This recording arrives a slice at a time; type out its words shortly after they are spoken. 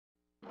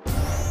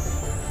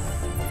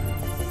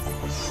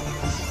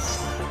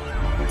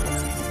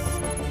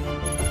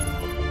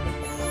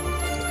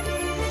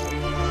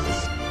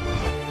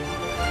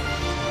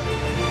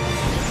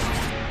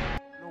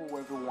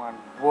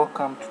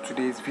welcome to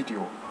today's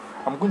video.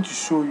 I'm going to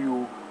show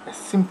you a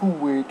simple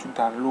way to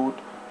download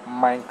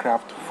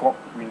Minecraft for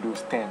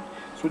Windows 10.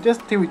 So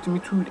just stay with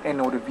me to the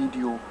end of the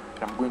video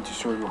and I'm going to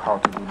show you how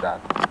to do that.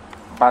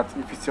 But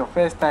if it's your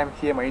first time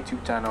here on my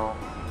YouTube channel,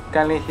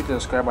 kindly hit the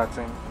subscribe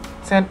button,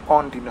 turn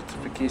on the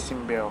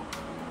notification bell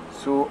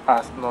so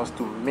as not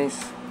to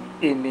miss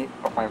any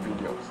of my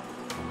videos.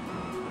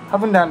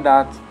 Having done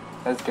that,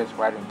 let's get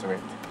right into it.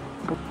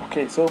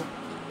 Okay, so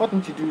what you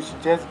need to do is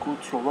just go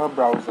to your web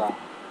browser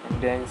and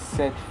then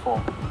search for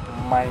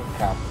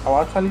Minecraft.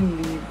 I'll actually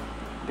leave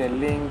the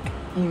link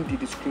in the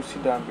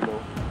description down below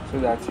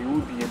so that you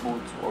will be able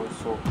to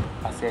also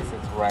access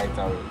it right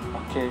away.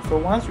 Okay, so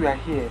once you are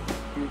here,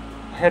 you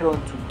head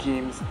on to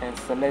games and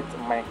select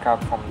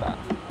Minecraft from that.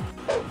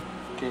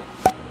 Okay,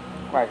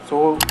 right,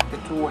 so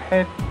it will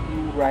head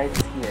you right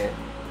here,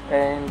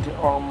 and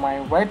on my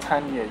right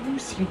hand here you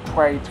see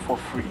try it for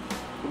free.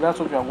 So that's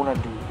what you are going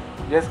to do.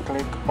 Just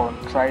click on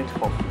try it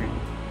for free.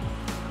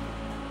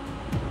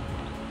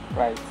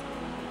 Right,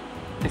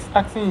 it's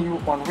asking you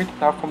on which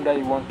platform that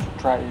you want to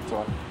try it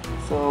on.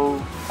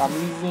 So I'm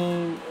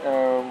using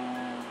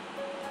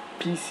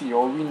PC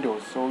or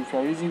Windows. So if you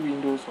are using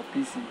Windows or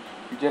PC,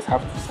 you just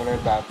have to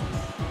select that.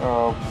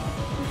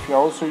 If you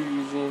are also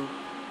using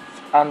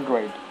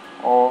Android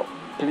or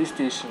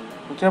PlayStation,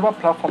 whichever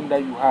platform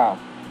that you have,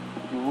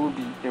 you will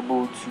be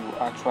able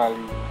to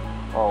actually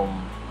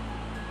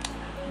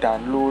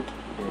download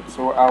it.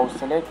 So I'll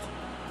select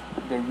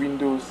the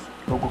Windows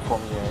logo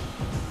from here.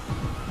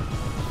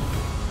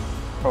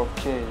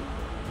 Okay,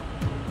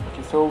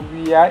 so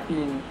we are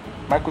in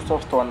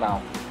Microsoft Store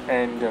now,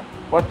 and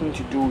what you need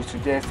to do is to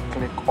just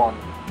click on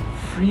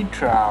free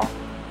trial,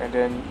 and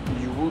then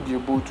you will be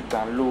able to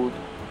download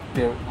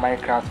the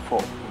Minecraft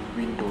for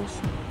Windows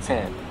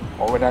 10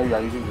 or whether you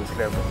are using this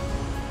level.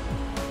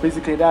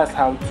 Basically, that's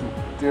how to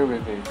deal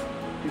with it.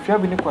 If you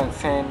have any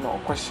concern or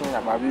question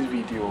about this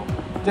video,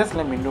 just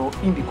let me know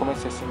in the comment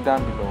section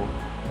down below,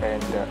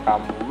 and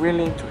I'm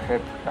willing to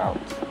help you out.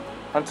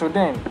 Until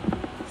then,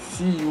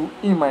 see you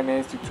in my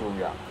next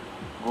tutorial.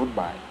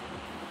 Goodbye.